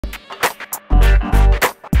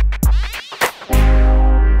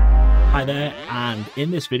Hi there, and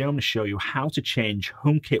in this video I'm going to show you how to change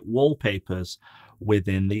HomeKit wallpapers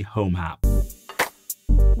within the Home app.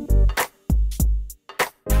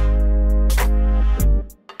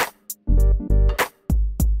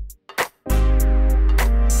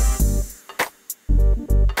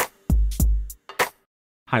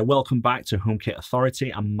 Hi, welcome back to HomeKit Authority,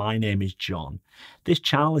 and my name is John. This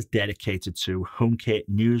channel is dedicated to HomeKit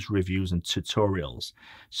news, reviews and tutorials.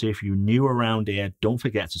 So if you're new around here, don't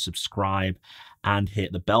forget to subscribe and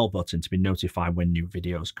hit the bell button to be notified when new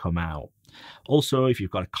videos come out. Also, if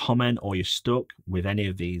you've got a comment or you're stuck with any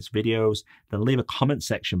of these videos, then leave a comment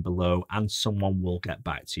section below and someone will get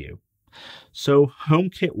back to you. So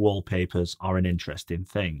HomeKit wallpapers are an interesting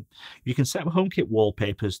thing. You can set up HomeKit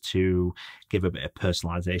wallpapers to give a bit of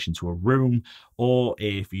personalization to a room, or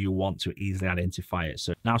if you want to easily identify it.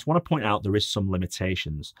 So now I just want to point out there is some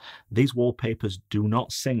limitations. These wallpapers do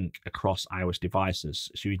not sync across iOS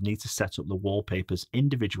devices, so you'd need to set up the wallpapers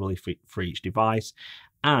individually for each device,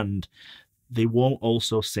 and they won't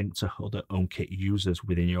also sync to other HomeKit users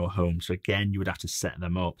within your home. So again, you would have to set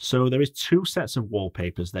them up. So there is two sets of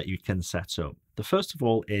wallpapers that you can set up. The first of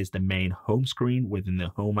all is the main home screen within the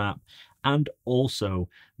Home app, and also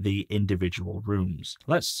the individual rooms.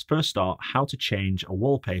 Let's first start how to change a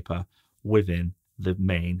wallpaper within the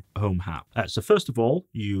main Home app. So first of all,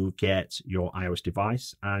 you get your iOS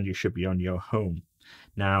device and you should be on your home.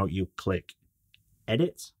 Now you click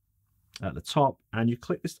Edit at the top and you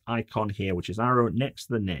click this icon here, which is arrow next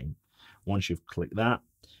to the name. Once you've clicked that,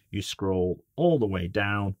 you scroll all the way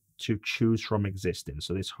down to choose from existing.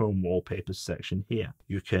 So this home wallpapers section here,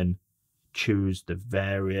 you can choose the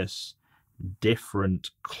various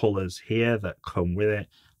different colors here that come with it,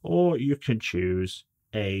 or you can choose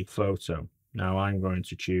a photo. Now I'm going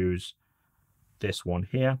to choose this one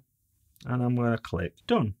here, and I'm going to click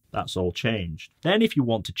done. That's all changed. Then if you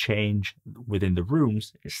want to change within the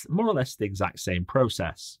rooms, it's more or less the exact same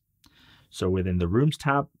process. So within the rooms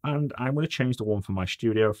tab, and I'm going to change the one for my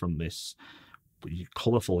studio from this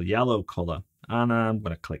colorful yellow color, and I'm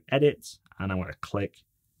going to click edit, and I'm going to click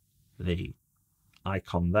the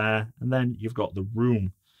icon there, and then you've got the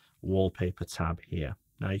room wallpaper tab here.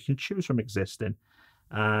 Now you can choose from existing,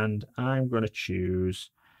 and I'm going to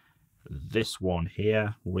choose this one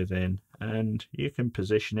here within, and you can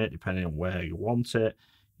position it depending on where you want it.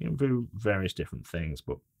 You can do various different things,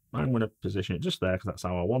 but I'm going to position it just there because that's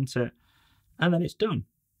how I want it, and then it's done.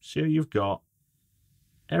 So you've got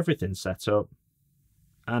everything set up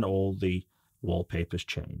and all the wallpapers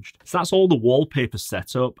changed. So that's all the wallpapers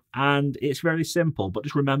set up, and it's very simple, but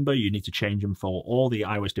just remember you need to change them for all the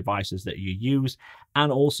iOS devices that you use,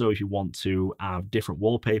 and also if you want to have different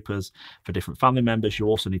wallpapers for different family members, you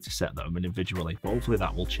also need to set them individually, but hopefully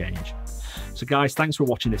that will change. So guys, thanks for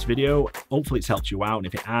watching this video. Hopefully it's helped you out, and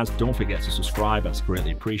if it has, don't forget to subscribe. That's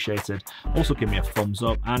greatly appreciated. Also give me a thumbs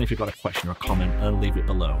up, and if you've got a question or a comment, then leave it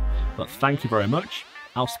below. But thank you very much.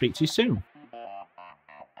 I'll speak to you soon.